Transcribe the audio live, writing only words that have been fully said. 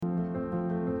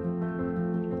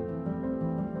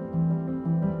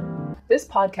This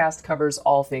podcast covers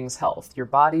all things health, your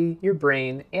body, your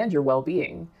brain, and your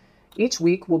well-being. Each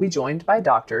week, we'll be joined by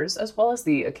doctors, as well as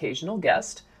the occasional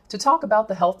guest, to talk about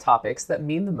the health topics that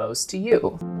mean the most to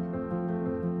you.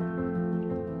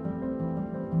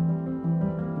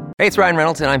 Hey, it's Ryan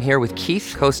Reynolds, and I'm here with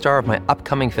Keith, co-star of my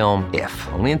upcoming film, If,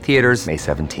 only in theaters May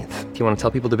 17th. Do you want to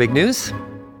tell people the big news?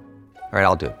 All right,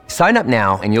 I'll do it. Sign up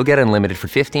now and you'll get unlimited for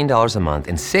 $15 a month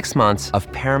and 6 months of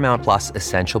Paramount Plus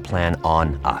Essential Plan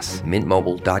on us.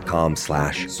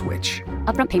 MintMobile.com/switch.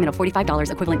 Upfront payment of $45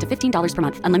 equivalent to $15 per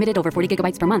month. Unlimited over 40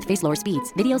 gigabytes per month. Face lower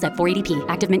speeds. Videos at 480p.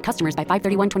 Active Mint customers by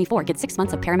 531.24 get 6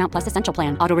 months of Paramount Plus Essential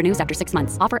Plan. Auto renews after 6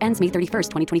 months. Offer ends May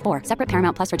 31st, 2024. Separate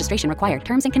Paramount Plus registration required.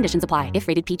 Terms and conditions apply if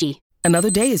rated PG. Another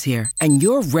day is here and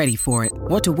you're ready for it.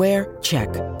 What to wear? Check.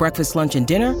 Breakfast, lunch, and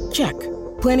dinner? Check.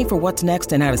 Planning for what's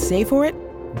next and how to save for it?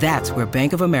 That's where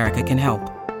Bank of America can help.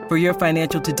 For your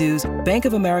financial to-dos, Bank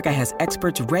of America has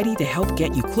experts ready to help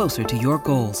get you closer to your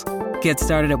goals. Get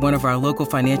started at one of our local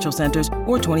financial centers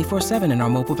or 24/7 in our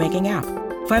mobile banking app.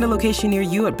 Find a location near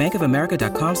you at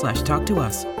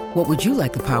bankofamerica.com/talktous. What would you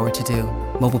like the power to do?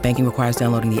 Mobile banking requires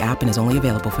downloading the app and is only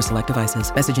available for select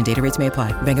devices. Message and data rates may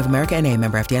apply. Bank of America N.A.,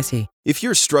 member FDIC. If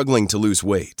you're struggling to lose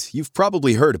weight, you've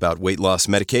probably heard about weight loss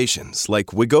medications like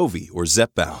Wegovy or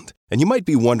Zepbound, and you might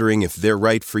be wondering if they're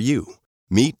right for you.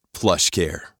 Meet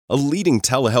PlushCare, a leading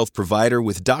telehealth provider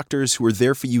with doctors who are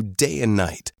there for you day and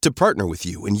night to partner with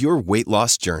you in your weight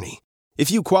loss journey.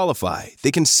 If you qualify,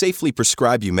 they can safely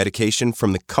prescribe you medication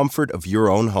from the comfort of your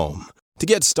own home. To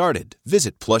get started,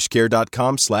 visit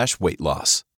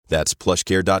plushcare.com/weight-loss. That's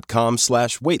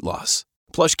plushcare.com/weight-loss.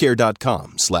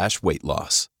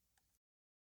 plushcare.com/weight-loss.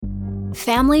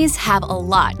 Families have a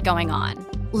lot going on.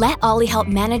 Let Ollie help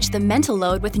manage the mental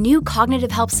load with new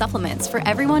cognitive help supplements for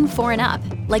everyone 4 and up,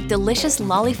 like delicious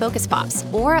Lolly Focus Pops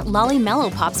or Lolly Mellow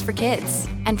Pops for kids.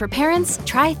 And for parents,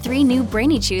 try 3 new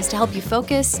Brainy Chews to help you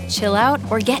focus, chill out,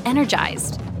 or get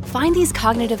energized. Find these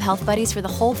cognitive health buddies for the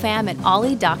whole fam at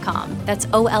ollie.com. That's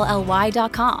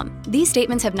OLLY.com. These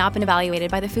statements have not been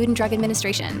evaluated by the Food and Drug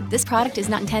Administration. This product is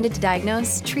not intended to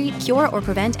diagnose, treat, cure, or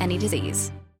prevent any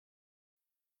disease.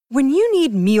 When you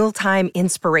need mealtime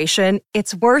inspiration,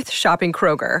 it's worth shopping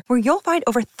Kroger, where you'll find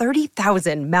over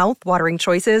 30,000 mouth-watering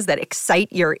choices that excite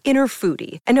your inner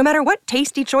foodie. And no matter what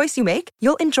tasty choice you make,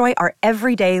 you'll enjoy our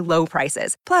everyday low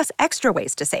prices, plus extra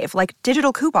ways to save, like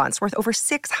digital coupons worth over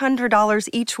 $600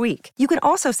 each week. You can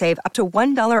also save up to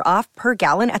 $1 off per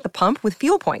gallon at the pump with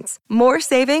fuel points. More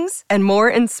savings and more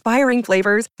inspiring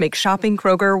flavors make shopping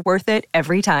Kroger worth it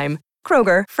every time.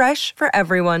 Kroger, fresh for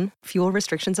everyone. Fuel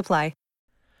restrictions apply.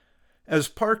 As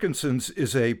Parkinson's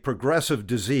is a progressive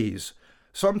disease,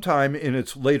 sometime in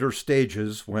its later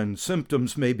stages, when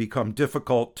symptoms may become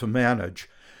difficult to manage,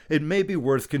 it may be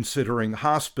worth considering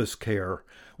hospice care,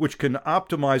 which can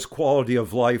optimize quality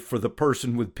of life for the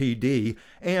person with PD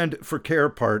and for care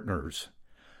partners.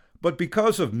 But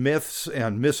because of myths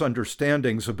and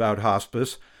misunderstandings about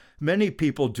hospice, many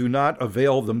people do not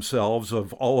avail themselves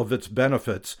of all of its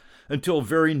benefits until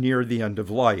very near the end of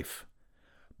life.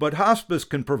 But hospice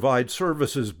can provide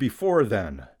services before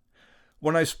then.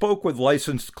 When I spoke with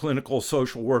licensed clinical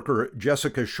social worker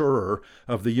Jessica Schurer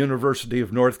of the University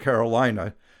of North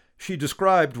Carolina, she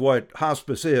described what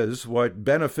hospice is, what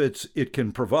benefits it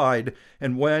can provide,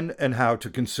 and when and how to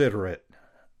consider it.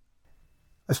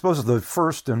 I suppose the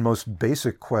first and most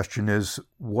basic question is,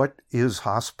 what is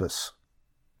hospice?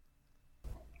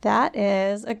 That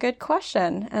is a good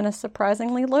question and a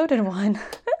surprisingly loaded one.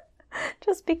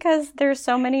 Just because there's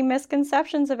so many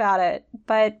misconceptions about it.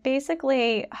 But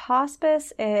basically,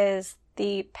 hospice is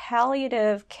the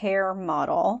palliative care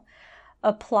model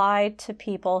applied to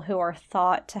people who are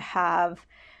thought to have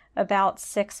about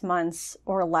 6 months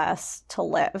or less to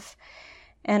live.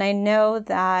 And I know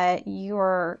that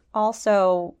you're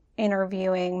also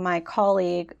interviewing my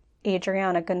colleague,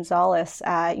 Adriana Gonzalez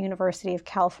at University of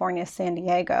California, San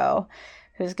Diego,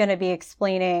 who's going to be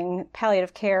explaining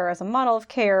palliative care as a model of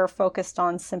care focused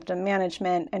on symptom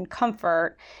management and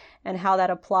comfort, and how that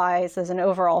applies as an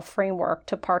overall framework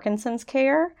to Parkinson's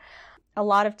care. A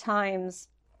lot of times,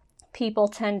 people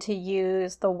tend to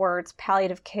use the words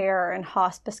palliative care and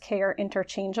hospice care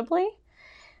interchangeably,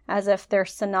 as if they're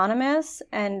synonymous,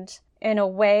 and in a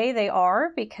way they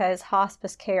are, because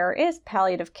hospice care is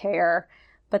palliative care,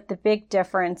 but the big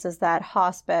difference is that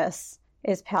hospice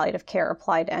is palliative care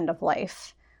applied to end of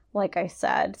life, like I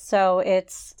said. So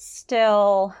it's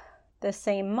still the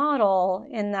same model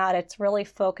in that it's really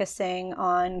focusing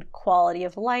on quality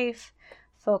of life,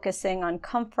 focusing on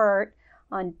comfort,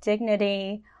 on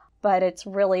dignity, but it's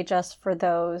really just for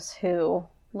those who,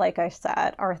 like I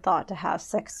said, are thought to have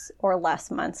 6 or less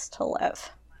months to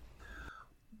live.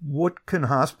 What can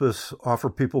hospice offer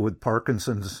people with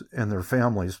Parkinson's and their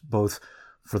families, both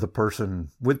for the person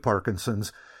with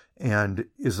Parkinson's, and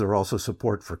is there also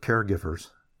support for caregivers?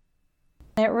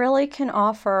 It really can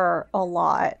offer a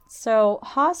lot. So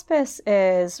hospice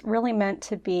is really meant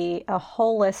to be a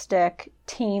holistic,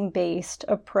 team-based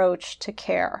approach to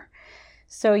care.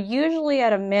 So usually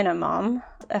at a minimum,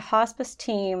 a hospice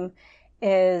team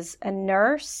is a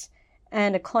nurse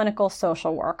and a clinical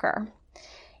social worker.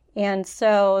 And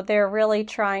so they're really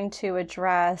trying to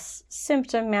address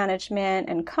symptom management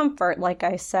and comfort, like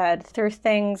I said, through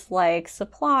things like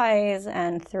supplies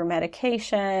and through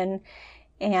medication,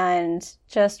 and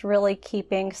just really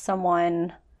keeping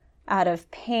someone out of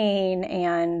pain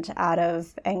and out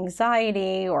of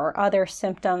anxiety or other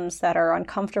symptoms that are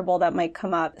uncomfortable that might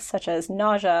come up, such as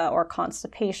nausea or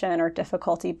constipation or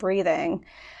difficulty breathing.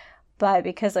 But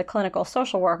because a clinical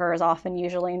social worker is often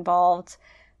usually involved,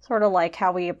 sort of like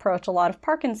how we approach a lot of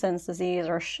Parkinson's disease,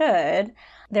 or should,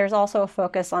 there's also a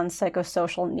focus on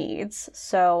psychosocial needs.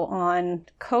 So on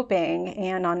coping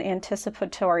and on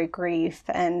anticipatory grief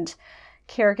and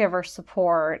caregiver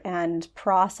support and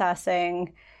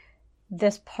processing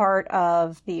this part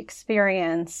of the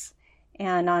experience,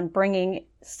 and on bringing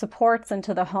supports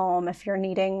into the home if you're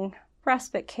needing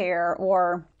respite care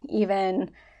or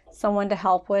even someone to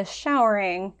help with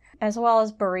showering, as well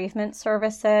as bereavement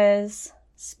services,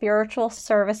 spiritual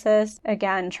services.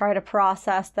 Again, try to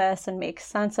process this and make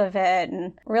sense of it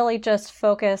and really just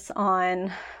focus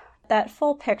on that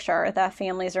full picture that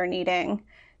families are needing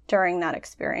during that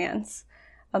experience,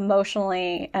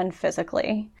 emotionally and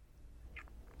physically.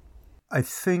 I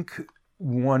think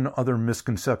one other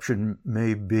misconception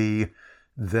may be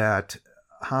that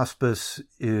hospice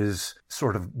is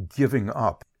sort of giving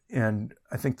up. And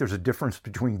I think there's a difference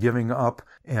between giving up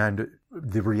and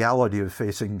the reality of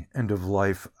facing end of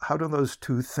life. How do those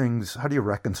two things, how do you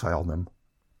reconcile them?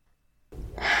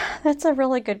 That's a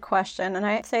really good question. And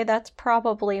I'd say that's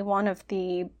probably one of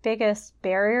the biggest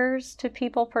barriers to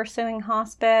people pursuing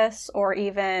hospice, or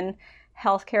even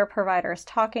healthcare providers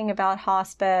talking about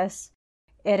hospice.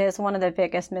 It is one of the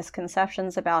biggest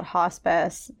misconceptions about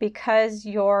hospice, because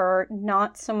you're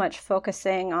not so much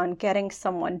focusing on getting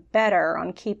someone better,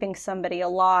 on keeping somebody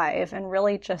alive, and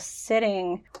really just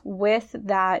sitting with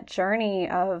that journey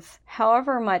of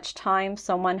however much time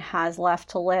someone has left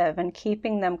to live and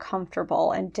keeping them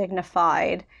comfortable and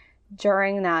dignified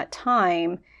during that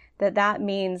time, that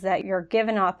means that you're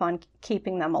giving up on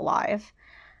keeping them alive.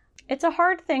 It's a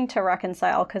hard thing to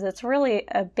reconcile because it's really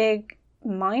a big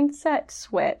mindset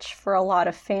switch for a lot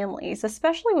of families,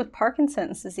 especially with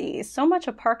Parkinson's disease. So much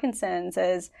of Parkinson's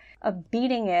is a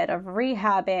beating it, of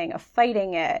rehabbing, of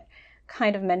fighting it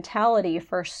kind of mentality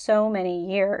for so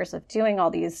many years, of doing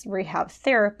all these rehab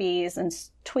therapies and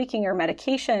tweaking your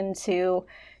medication to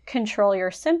control your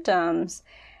symptoms.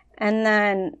 And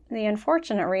then the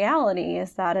unfortunate reality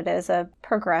is that it is a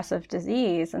progressive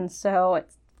disease. And so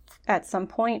it's at some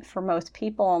point for most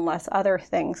people, unless other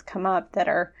things come up that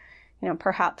are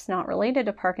perhaps not related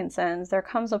to Parkinson's, there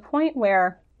comes a point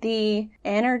where the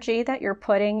energy that you're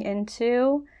putting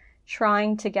into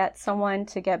trying to get someone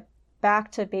to get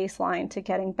back to baseline, to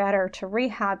getting better, to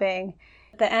rehabbing,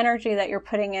 the energy that you're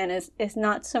putting in is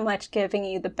not so much giving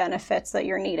you the benefits that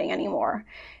you're needing anymore.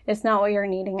 It's not what you're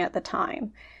needing at the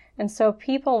time. And so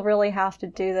people really have to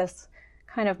do this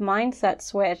kind of mindset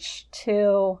switch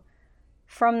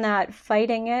from that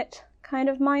fighting it kind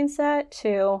of mindset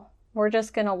to, we're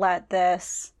just going to let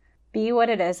this be what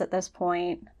it is at this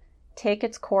point, take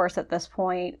its course at this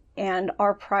point, and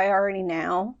our priority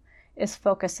now is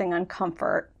focusing on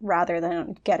comfort rather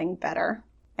than getting better.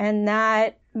 And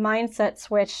that mindset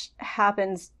switch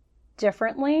happens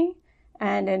differently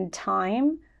and in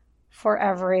time for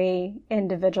every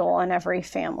individual and every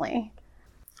family.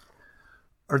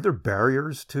 Are there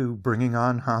barriers to bringing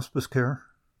on hospice care?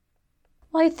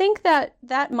 Well, I think that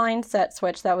mindset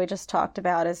switch that we just talked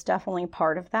about is definitely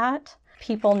part of that.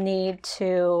 People need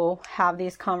to have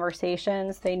these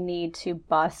conversations. They need to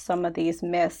bust some of these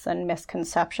myths and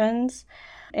misconceptions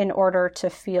in order to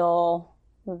feel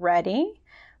ready.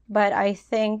 But I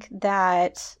think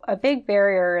that a big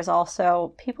barrier is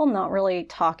also people not really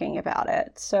talking about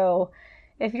it. So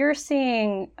if you're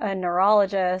seeing a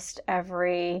neurologist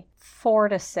every 4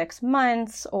 to 6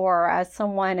 months, or as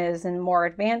someone is in more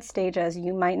advanced stages,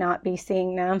 you might not be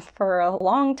seeing them for a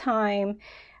long time.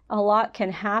 A lot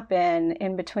can happen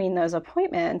in between those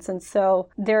appointments. And so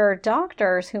there are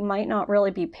doctors who might not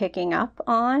really be picking up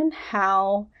on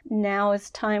how now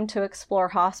is time to explore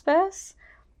hospice.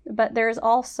 But there's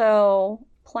also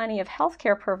plenty of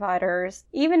healthcare providers,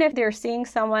 even if they're seeing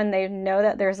someone, they know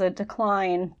that there's a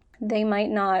decline, They might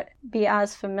not be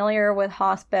as familiar with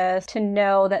hospice to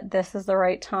know that this is the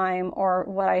right time, or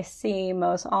what I see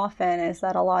most often is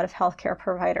that a lot of healthcare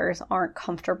providers aren't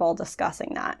comfortable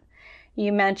discussing that.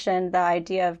 You mentioned the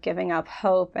idea of giving up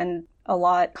hope, and a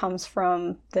lot comes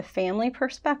from the family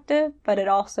perspective, but it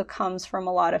also comes from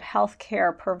a lot of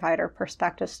healthcare provider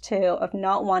perspectives too, of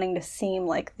not wanting to seem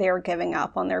like they're giving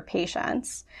up on their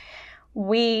patients.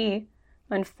 We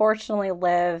unfortunately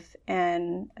live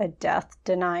in a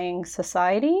death-denying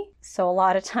society, so a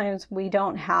lot of times we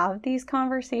don't have these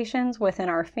conversations within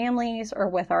our families or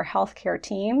with our healthcare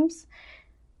teams.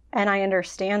 And I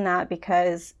understand that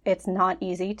because it's not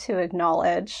easy to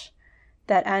acknowledge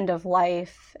that end of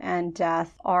life and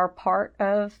death are part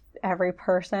of every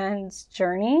person's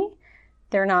journey.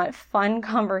 They're not fun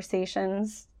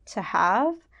conversations to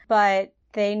have, but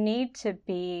they need to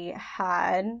be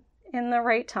had in the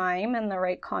right time and the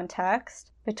right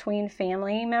context between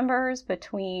family members,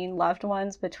 between loved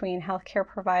ones, between healthcare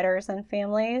providers and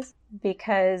families,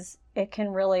 because it can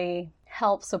really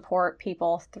help support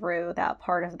people through that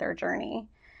part of their journey.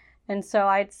 And so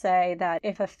I'd say that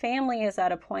if a family is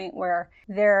at a point where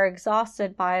they're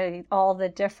exhausted by all the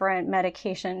different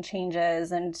medication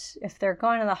changes, and if they're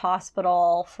going to the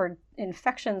hospital for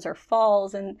infections or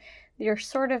falls, and you're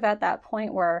sort of at that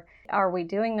point where, are we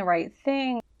doing the right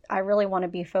thing? I really want to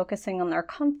be focusing on their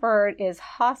comfort. Is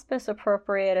hospice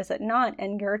appropriate? Is it not?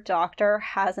 And your doctor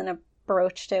hasn't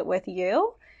broached it with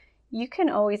you. You can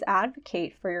always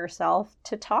advocate for yourself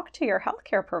to talk to your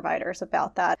healthcare providers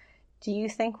about that. Do you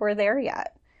think we're there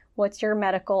yet? What's your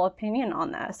medical opinion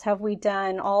on this? Have we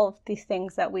done all of these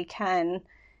things that we can?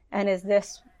 And is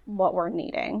this what we're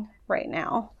needing right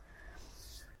now?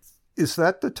 Is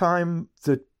that the time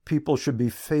that people should be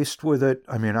faced with it?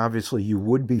 I mean, obviously you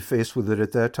would be faced with it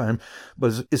at that time,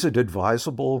 but is it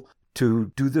advisable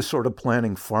to do this sort of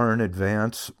planning far in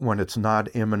advance when it's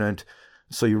not imminent,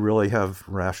 so you really have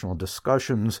rational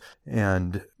discussions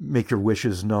and make your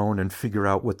wishes known and figure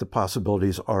out what the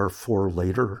possibilities are for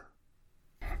later?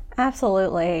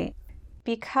 Absolutely.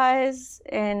 Because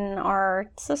in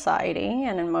our society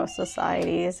and in most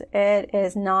societies, it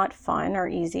is not fun or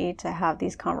easy to have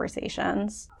these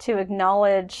conversations, to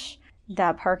acknowledge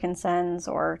that Parkinson's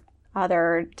or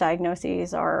other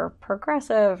diagnoses are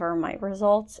progressive or might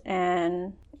result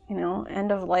in,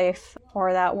 end of life,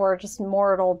 or that we're just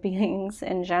mortal beings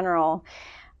in general.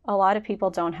 A lot of people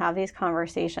don't have these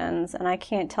conversations, and I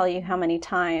can't tell you how many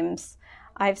times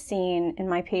I've seen in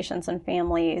my patients and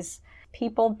families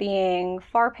people being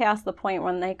far past the point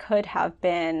when they could have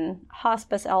been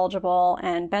hospice eligible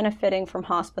and benefiting from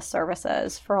hospice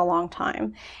services for a long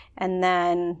time. And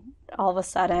then all of a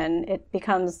sudden it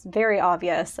becomes very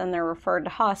obvious and they're referred to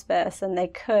hospice, and they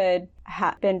could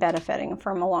have been benefiting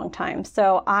from a long time.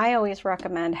 So I always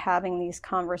recommend having these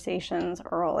conversations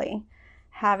early,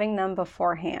 having them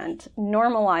beforehand,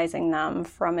 normalizing them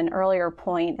from an earlier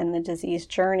point in the disease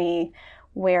journey,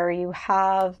 where you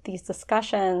have these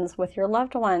discussions with your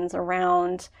loved ones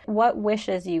around what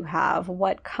wishes you have,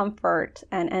 what comfort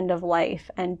and end of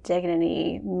life and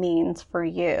dignity means for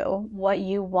you, what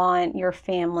you want your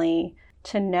family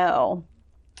to know,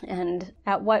 and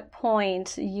at what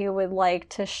point you would like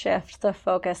to shift the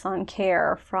focus on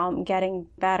care from getting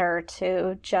better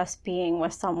to just being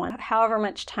with someone, however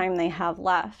much time they have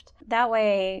left. That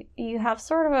way you have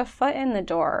sort of a foot in the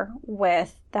door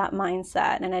with that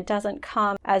mindset, and it doesn't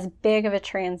come as big of a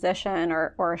transition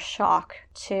or a shock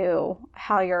to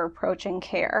how you're approaching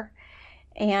care.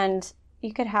 And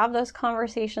you could have those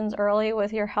conversations early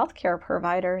with your healthcare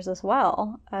providers as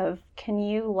well, of, can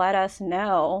you let us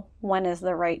know when is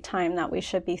the right time that we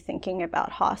should be thinking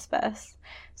about hospice?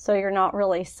 So you're not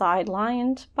really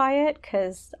sidelined by it,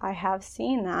 because I have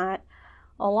seen that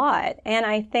a lot. And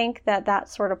I think that that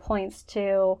sort of points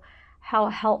to how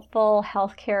helpful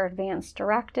healthcare advance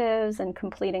directives and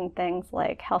completing things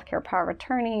like healthcare power of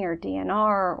attorney or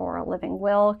DNR or a living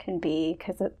will can be,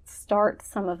 because it starts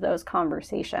some of those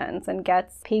conversations and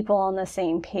gets people on the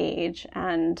same page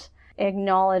and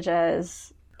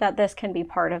acknowledges that this can be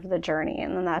part of the journey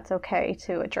and then that's okay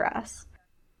to address.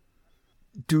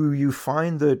 Do you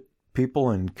find that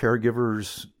people and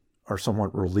caregivers are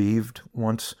somewhat relieved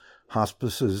once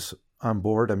hospice is on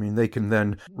board? I mean, they can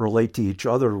then relate to each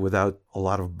other without a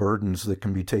lot of burdens that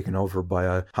can be taken over by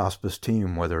a hospice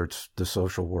team, whether it's the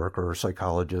social worker or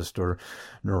psychologist or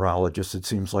neurologist. It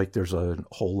seems like there's a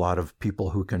whole lot of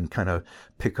people who can kind of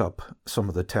pick up some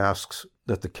of the tasks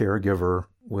that the caregiver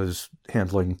was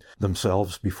handling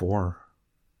themselves before.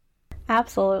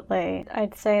 Absolutely.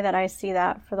 I'd say that I see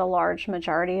that for the large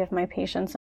majority of my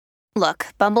patients. Look,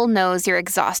 Bumble knows you're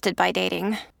exhausted by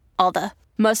dating. All the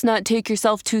must not take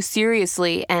yourself too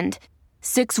seriously, and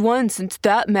 6'1" since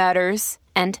that matters,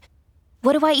 and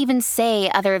what do I even say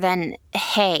other than,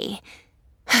 hey?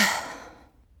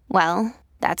 Well,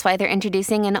 that's why they're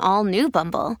introducing an all-new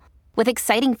Bumble, with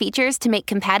exciting features to make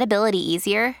compatibility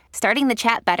easier, starting the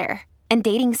chat better, and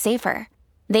dating safer.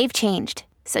 They've changed,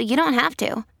 so you don't have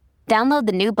to. Download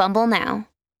the new Bumble now.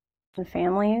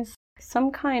 Families,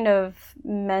 some kind of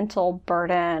mental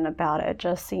burden about it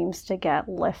just seems to get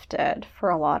lifted for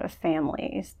a lot of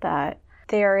families, that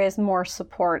there is more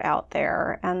support out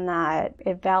there and that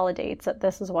it validates that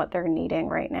this is what they're needing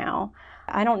right now.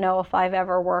 I don't know if I've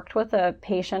ever worked with a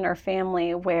patient or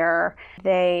family where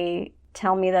they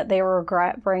tell me that they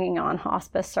regret bringing on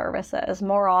hospice services.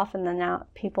 More often than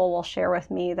not, people will share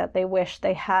with me that they wish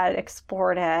they had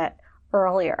explored it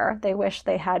earlier. They wish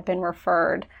they had been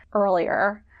referred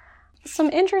earlier.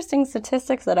 Some interesting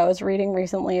statistics that I was reading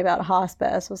recently about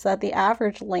hospice was that the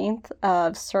average length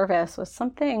of service was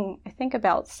something, I think,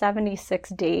 about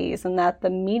 76 days, and that the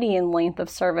median length of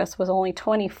service was only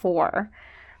 24.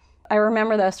 I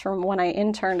remember this from when I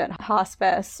interned at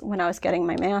hospice when I was getting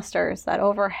my master's, that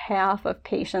over half of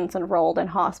patients enrolled in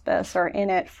hospice are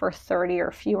in it for 30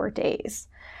 or fewer days.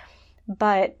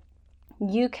 But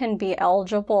you can be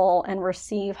eligible and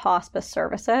receive hospice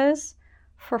services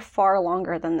for far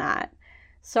longer than that.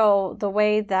 So the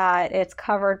way that it's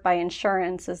covered by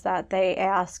insurance is that they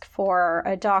ask for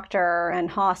a doctor and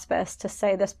hospice to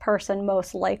say this person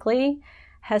most likely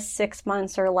has 6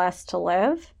 months or less to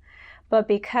live. But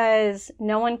because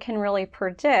no one can really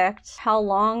predict how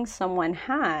long someone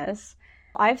has,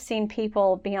 I've seen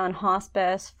people be on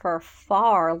hospice for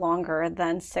far longer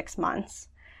than 6 months.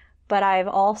 But I've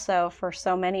also, for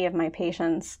so many of my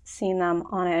patients, seen them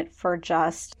on it for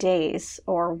just days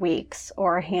or weeks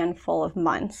or a handful of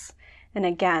months. And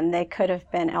again, they could have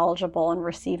been eligible and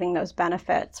receiving those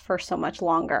benefits for so much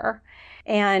longer.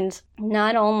 And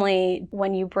not only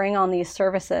when you bring on these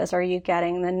services are you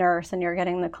getting the nurse and you're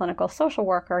getting the clinical social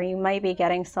worker, you might be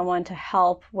getting someone to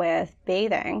help with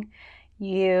bathing.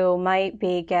 You might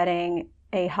be getting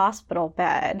a hospital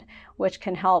bed, which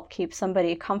can help keep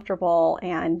somebody comfortable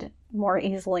and more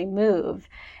easily move.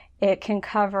 It can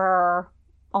cover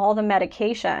all the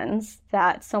medications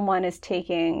that someone is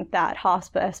taking that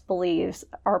hospice believes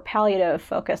are palliative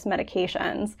focused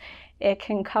medications. It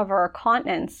can cover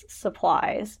continence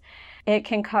supplies. It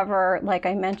can cover, like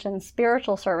I mentioned,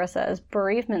 spiritual services,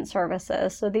 bereavement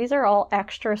services. So these are all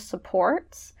extra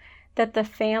supports that the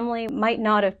family might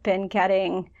not have been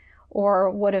getting or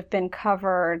would have been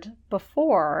covered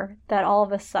before, that all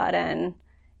of a sudden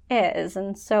is.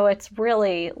 And so it's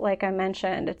really, like I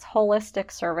mentioned, it's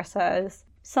holistic services.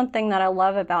 Something that I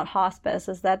love about hospice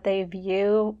is that they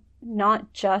view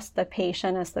not just the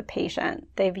patient as the patient.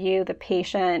 They view the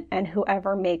patient and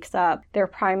whoever makes up their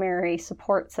primary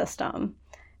support system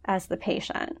as the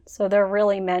patient. So they're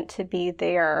really meant to be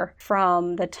there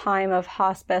from the time of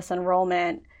hospice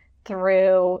enrollment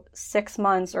through 6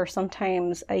 months or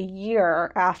sometimes a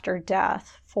year after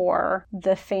death for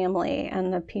the family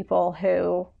and the people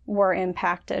who were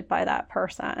impacted by that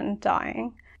person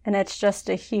dying. And it's just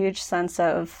a huge sense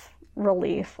of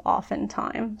relief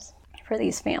oftentimes for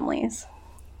these families.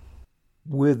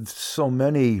 With so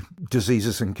many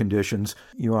diseases and conditions,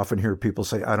 you often hear people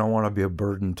say, I don't want to be a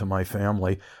burden to my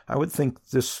family. I would think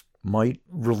this might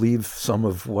relieve some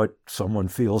of what someone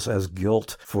feels as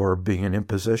guilt for being an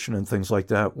imposition and things like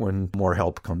that when more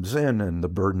help comes in and the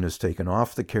burden is taken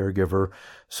off the caregiver.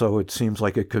 So it seems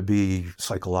like it could be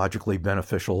psychologically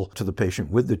beneficial to the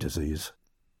patient with the disease.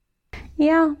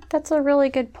 Yeah, that's a really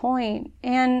good point.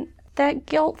 And that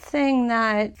guilt thing,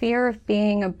 that fear of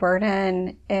being a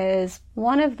burden, is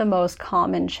one of the most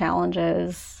common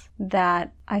challenges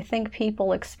that I think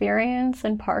people experience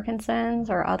in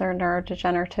Parkinson's or other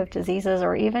neurodegenerative diseases,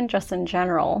 or even just in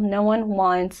general. No one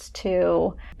wants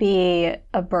to be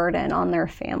a burden on their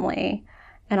family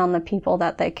and on the people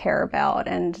that they care about.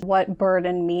 And what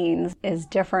burden means is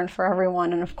different for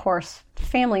everyone. And of course,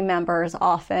 family members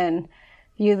often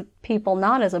view people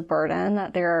not as a burden,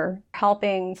 that they're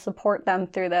helping support them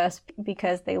through this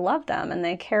because they love them and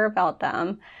they care about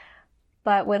them.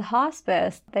 But with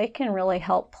hospice, they can really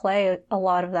help play a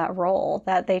lot of that role,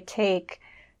 that they take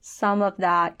some of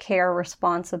that care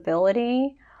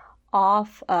responsibility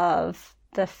off of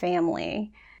the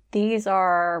family. These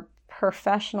are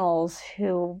professionals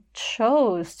who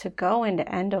chose to go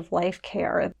into end-of-life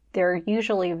care. They're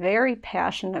usually very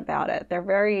passionate about it. They're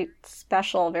very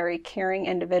special, very caring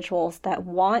individuals that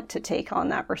want to take on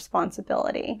that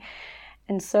responsibility.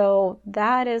 And so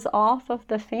that is off of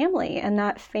the family, and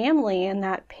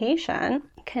that patient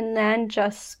can then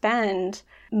just spend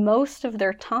most of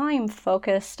their time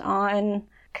focused on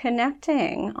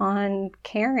connecting, on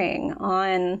caring,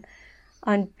 on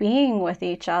being with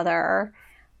each other,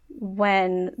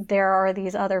 when there are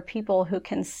these other people who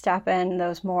can step in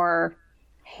those more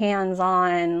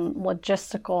hands-on,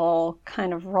 logistical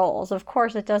kind of roles. Of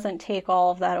course, it doesn't take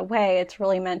all of that away. It's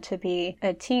really meant to be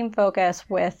a team focus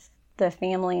with the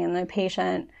family and the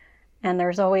patient, and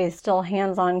there's always still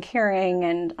hands-on caring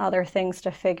and other things to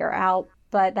figure out,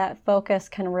 but that focus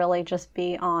can really just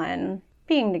be on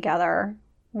being together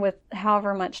with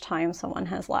however much time someone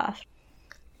has left.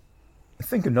 I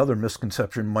think another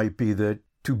misconception might be that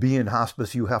to be in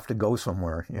hospice, you have to go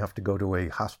somewhere. You have to go to a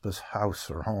hospice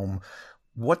house or home.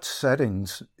 What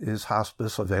settings is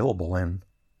hospice available in?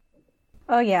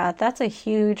 Oh yeah, that's a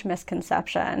huge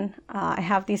misconception. I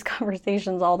have these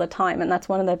conversations all the time, and that's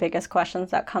one of the biggest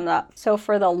questions that comes up. So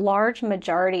for the large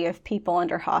majority of people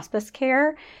under hospice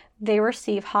care, they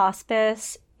receive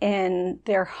hospice in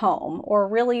their home or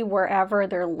really wherever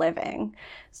they're living.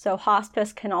 So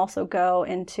hospice can also go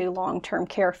into long-term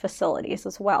care facilities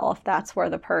as well, if that's where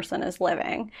the person is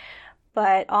living.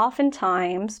 But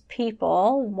oftentimes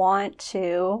people want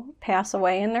to pass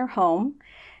away in their home.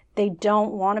 They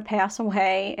don't want to pass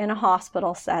away in a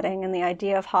hospital setting. And the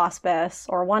idea of hospice,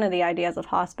 or one of the ideas of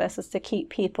hospice, is to keep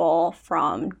people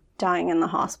from dying in the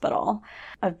hospital,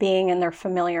 of being in their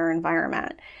familiar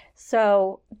environment.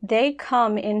 So they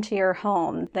come into your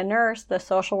home. The nurse, the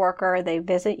social worker, they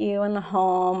visit you in the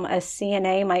home. A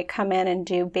CNA might come in and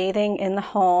do bathing in the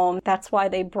home. That's why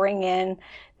they bring in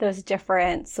those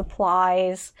different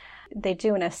supplies. They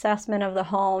do an assessment of the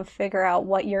home, figure out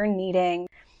what you're needing.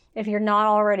 If you're not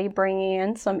already bringing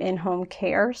in some in-home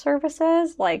care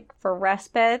services, like for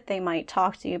respite, they might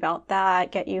talk to you about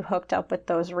that, get you hooked up with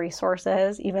those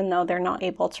resources, even though they're not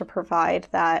able to provide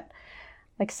that,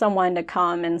 like someone to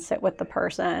come and sit with the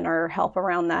person or help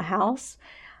around the house,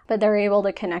 but they're able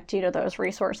to connect you to those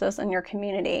resources in your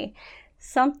community.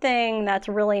 Something that's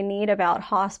really neat about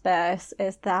hospice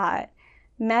is that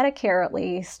Medicare, at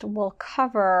least, will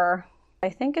cover, I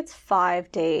think it's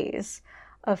 5 days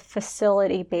of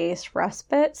facility-based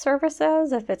respite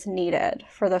services if it's needed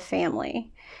for the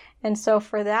family. And so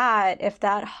for that, if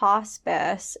that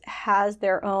hospice has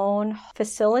their own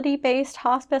facility-based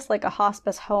hospice, like a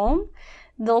hospice home,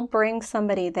 they'll bring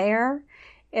somebody there.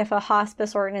 If a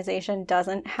hospice organization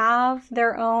doesn't have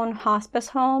their own hospice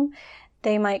home,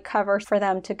 they might cover for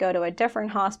them to go to a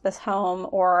different hospice home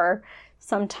or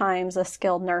sometimes a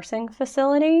skilled nursing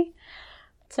facility.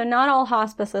 So not all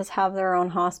hospices have their own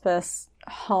hospice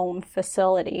home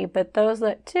facility, but those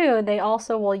that do, they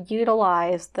also will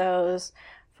utilize those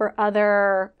for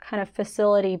other kind of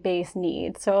facility-based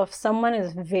needs. So if someone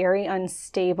is very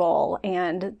unstable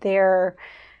and their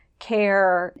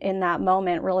care in that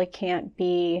moment really can't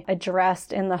be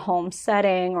addressed in the home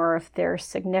setting, or if there's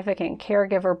significant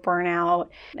caregiver burnout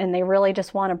and they really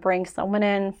just want to bring someone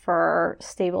in for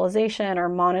stabilization or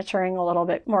monitoring a little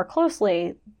bit more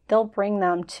closely, they'll bring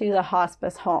them to the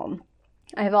hospice home.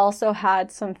 I've also had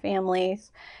some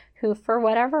families who, for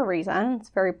whatever reason, it's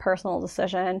a very personal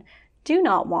decision, do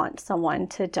not want someone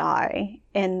to die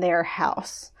in their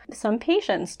house. Some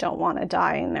patients don't want to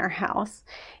die in their house.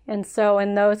 And so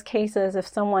in those cases, if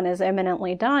someone is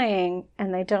imminently dying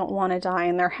and they don't want to die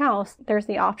in their house, there's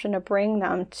the option to bring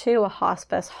them to a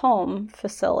hospice home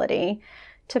facility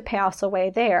to pass away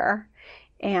there.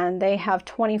 And they have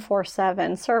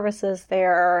 24/7 services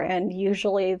there, and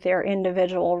usually their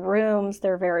individual rooms,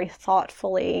 they're very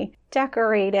thoughtfully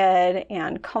decorated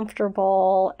and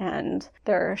comfortable, and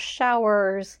there are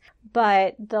showers.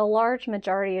 But the large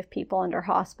majority of people under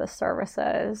hospice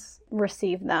services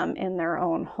receive them in their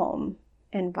own home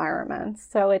environments.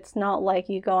 So it's not like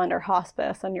you go under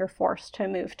hospice and you're forced to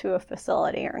move to a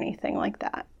facility or anything like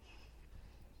that.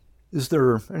 Is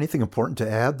there anything important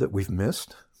to add that we've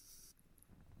missed?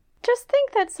 Just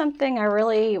think that's something I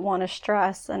really want to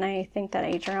stress, and I think that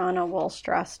Adriana will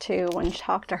stress too when you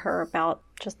talk to her about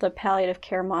just the palliative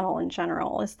care model in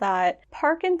general, is that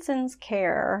Parkinson's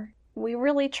care, we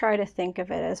really try to think of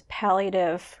it as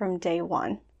palliative from day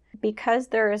one. Because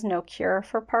there is no cure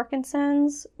for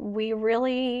Parkinson's, we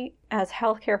really, as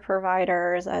healthcare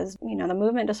providers, as the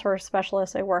movement disorder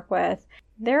specialists I work with,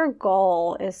 their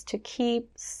goal is to keep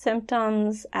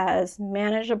symptoms as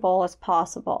manageable as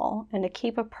possible and to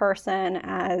keep a person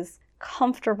as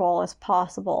comfortable as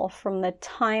possible from the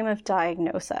time of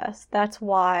diagnosis. That's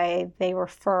why they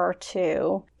refer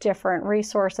to different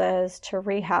resources, to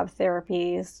rehab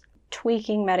therapies,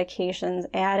 tweaking medications,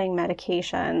 adding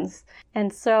medications.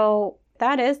 And so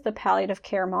that is the palliative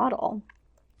care model.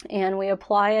 And we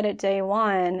apply it at day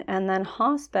one, and then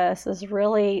hospice is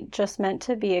really just meant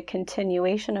to be a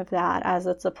continuation of that as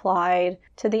it's applied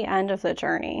to the end of the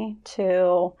journey,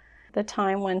 to the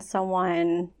time when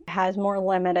someone has more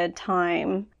limited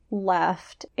time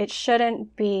left. It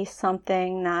shouldn't be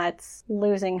something that's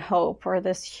losing hope or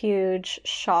this huge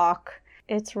shock.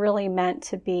 It's really meant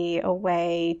to be a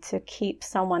way to keep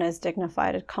someone as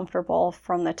dignified and comfortable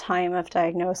from the time of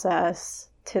diagnosis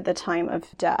to the time of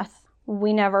death.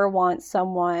 We never want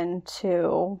someone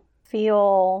to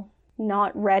feel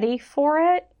not ready for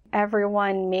it.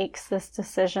 Everyone makes this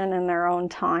decision in their own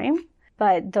time,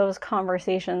 but those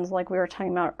conversations, like we were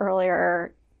talking about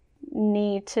earlier,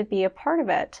 need to be a part of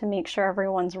it to make sure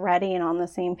everyone's ready and on the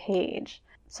same page.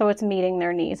 So it's meeting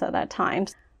their needs at that time.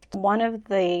 One of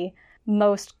the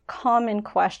most common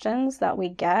questions that we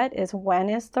get is, when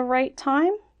is the right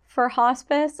time for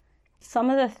hospice? Some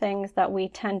of the things that we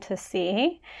tend to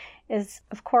see is,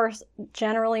 of course,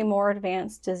 generally more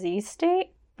advanced disease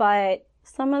state, but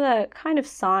some of the kind of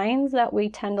signs that we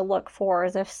tend to look for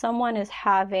is if someone is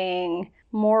having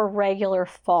more regular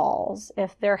falls,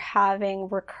 if they're having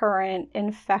recurrent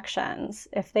infections,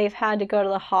 if they've had to go to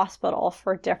the hospital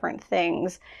for different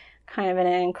things kind of in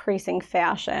an increasing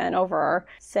fashion over,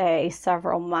 say,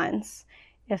 several months,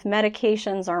 if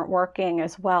medications aren't working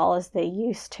as well as they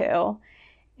used to,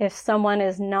 if someone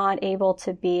is not able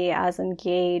to be as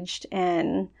engaged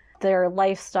in their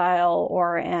lifestyle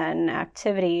or in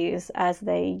activities as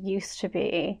they used to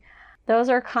be. Those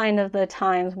are kind of the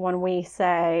times when we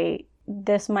say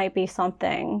this might be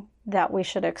something that we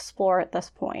should explore at this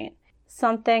point.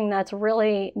 Something that's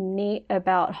really neat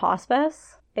about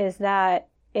hospice is that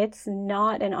it's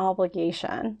not an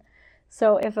obligation.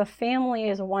 So if a family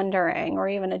is wondering, or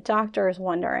even a doctor is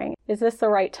wondering, is this the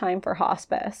right time for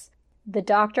hospice? The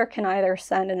doctor can either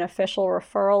send an official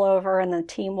referral over and the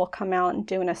team will come out and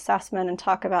do an assessment and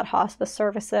talk about hospice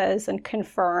services and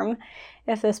confirm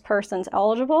if this person's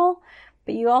eligible.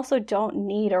 But you also don't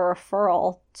need a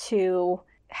referral to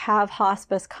have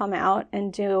hospice come out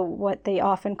and do what they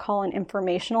often call an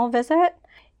informational visit.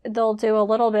 They'll do a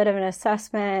little bit of an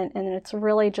assessment, and it's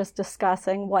really just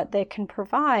discussing what they can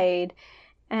provide.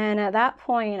 And at that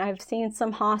point, I've seen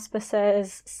some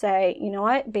hospices say, you know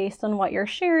what, based on what you're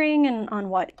sharing and on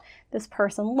what this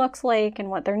person looks like and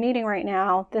what they're needing right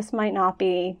now, this might not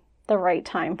be the right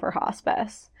time for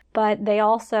hospice. But they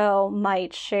also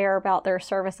might share about their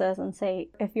services and say,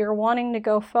 if you're wanting to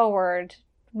go forward,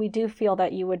 we do feel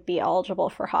that you would be eligible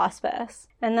for hospice.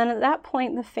 And then at that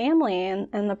point, the family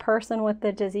and the person with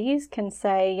the disease can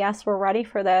say, yes, we're ready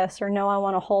for this, or no, I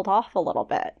want to hold off a little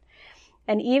bit.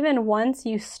 And even once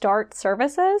you start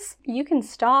services, you can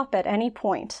stop at any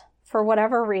point for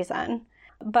whatever reason.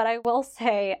 But I will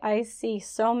say I see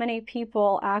so many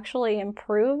people actually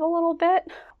improve a little bit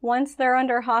once they're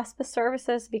under hospice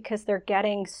services because they're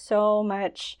getting so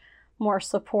much more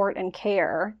support and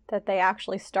care that they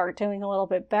actually start doing a little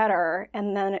bit better.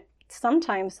 And then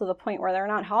sometimes to the point where they're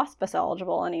not hospice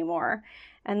eligible anymore,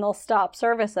 and they'll stop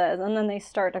services and then they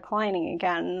start declining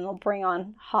again and they'll bring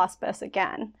on hospice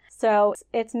again. So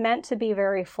it's meant to be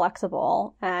very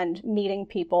flexible and meeting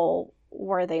people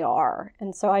where they are.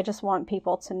 And so I just want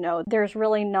people to know there's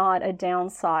really not a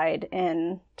downside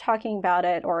in talking about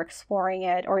it or exploring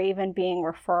it or even being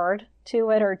referred to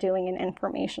it or doing an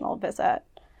informational visit.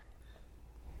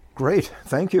 Great.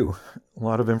 Thank you. A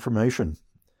lot of information.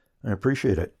 I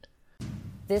appreciate it.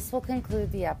 This will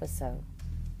conclude the episode.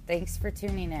 Thanks for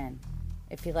tuning in.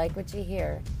 If you like what you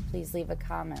hear, please leave a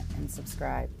comment and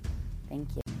subscribe.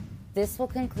 Thank you. This will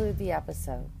conclude the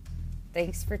episode.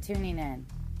 Thanks for tuning in.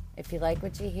 If you like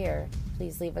what you hear,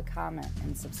 please leave a comment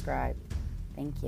and subscribe. Thank you.